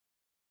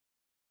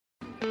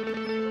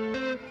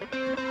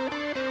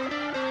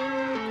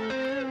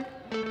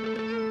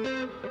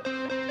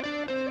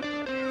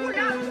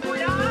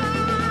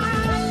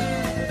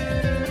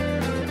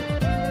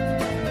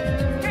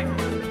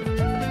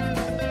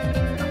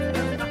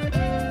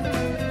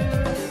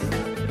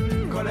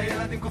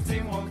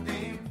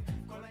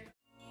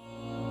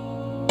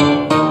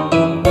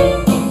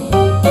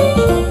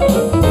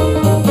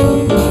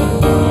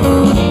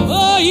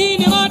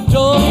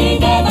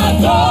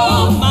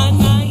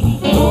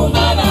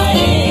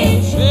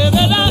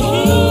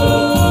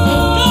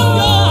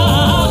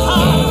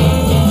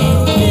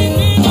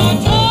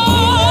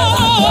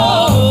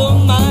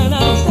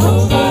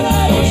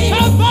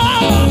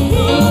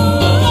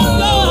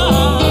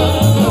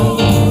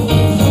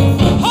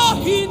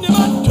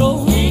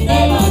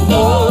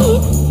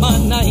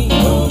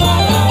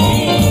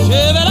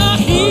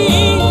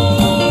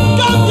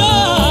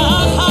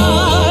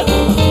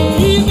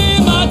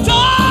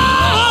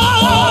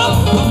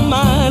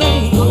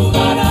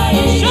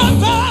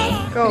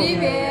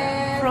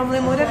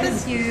Limmud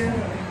FSU.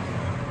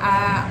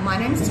 My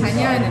name is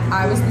Tanya and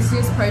I was this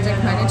year's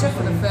project manager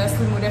for the first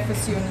Limmud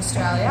FSU in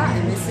Australia,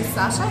 and this is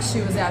Sasha.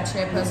 She was our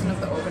chairperson of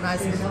the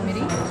organising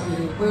committee.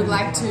 We would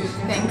like to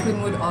thank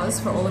Limmud Oz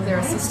for all of their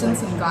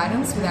assistance and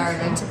guidance with our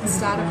event at the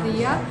start of the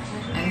year,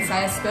 and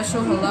say a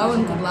special hello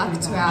and good luck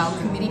to our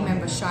committee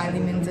member Shai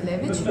Limmud,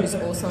 who is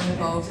also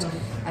involved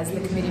as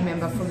the committee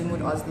member for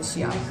Limmud Oz this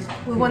year.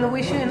 We want to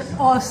wish you an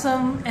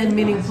awesome and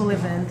meaningful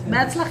event.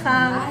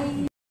 בהצלחה.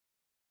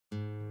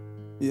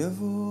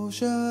 יבוא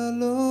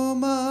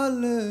שלום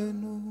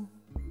עלינו,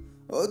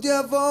 עוד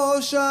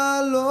יבוא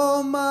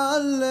שלום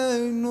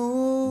עלינו,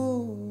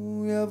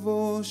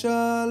 יבוא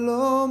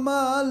שלום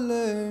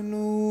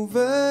עלינו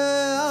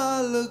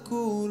ועל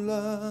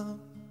כולם.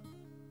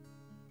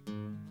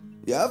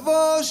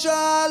 יבוא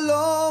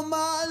שלום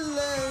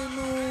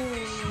עלינו,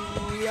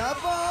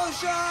 יבוא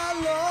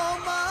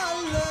שלום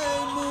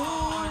עלינו,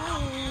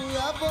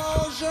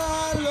 יבוא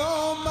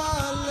שלום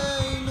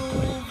עלינו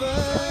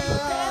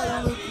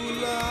ועל כולם.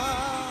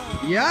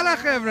 יאללה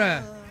חבר'ה!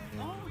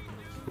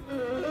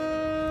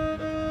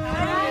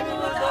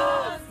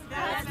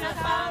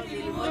 בהצלחה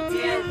מלימוד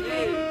TNT.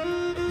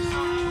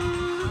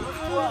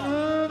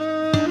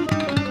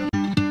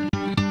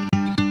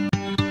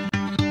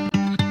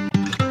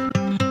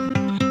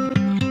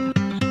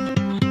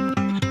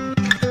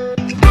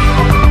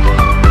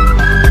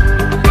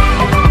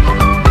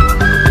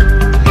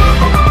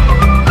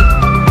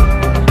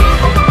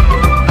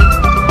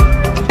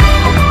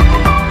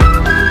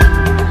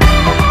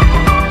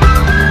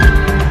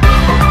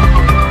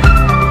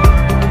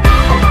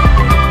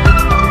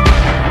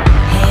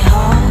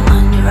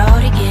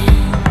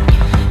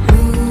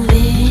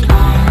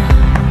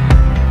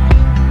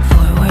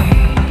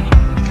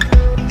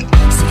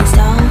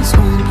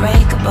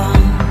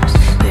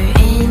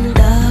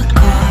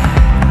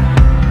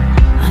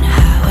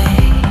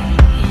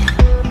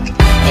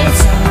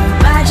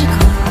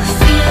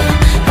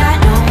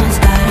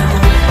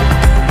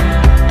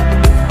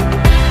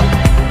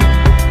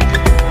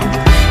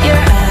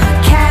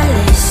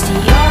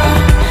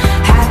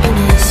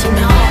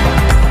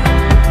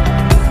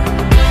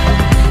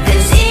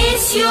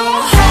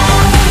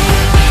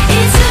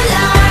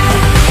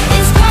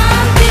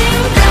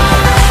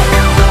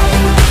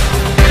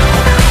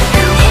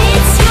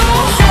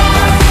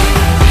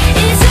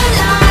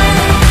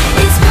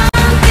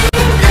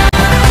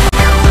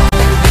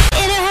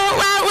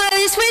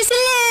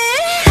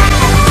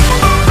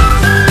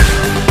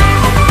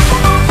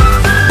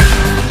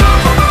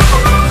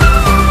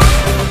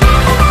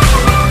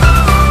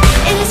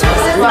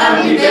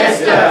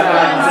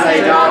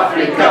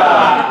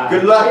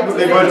 Good luck with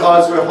Limmud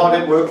Oz. We're hard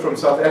at work from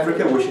South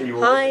Africa, wishing you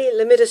all. Hi,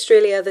 Limmud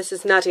Australia. This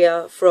is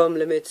Nadia from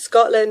Limmud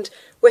Scotland,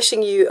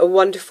 wishing you a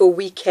wonderful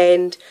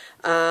weekend,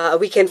 a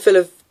weekend full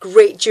of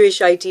great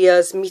Jewish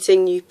ideas,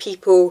 meeting new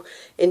people,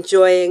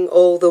 enjoying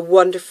all the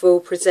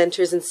wonderful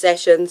presenters and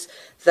sessions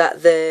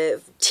that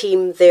the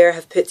team there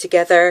have put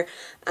together,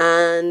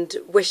 and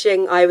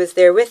wishing I was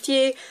there with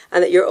you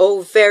and that you're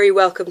all very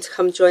welcome to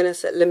come join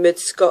us at Limmud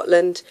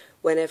Scotland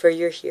whenever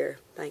you're here.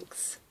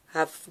 Thanks.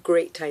 Have a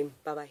great time.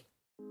 Bye-bye.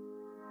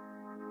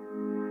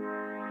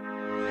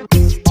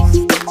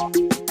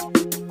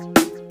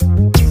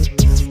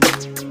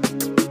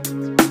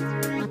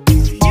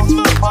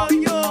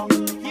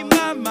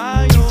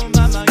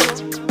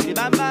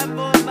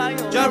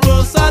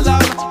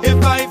 Jerusalem, if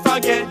I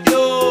forget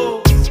you,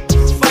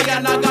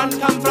 fire not gonna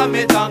come from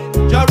it.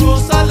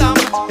 Jerusalem,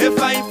 if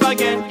I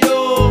forget you,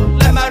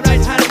 let my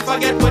right hand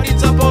forget what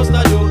it's supposed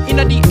to do. In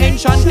the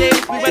ancient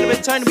days, we will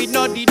return with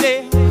no delay,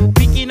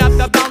 picking up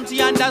the bounty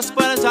and the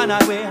spoils on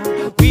our way.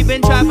 We've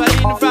been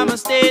traveling from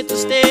state to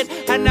state,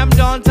 and I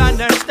don't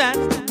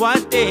understand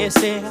what they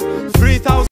say. 3,000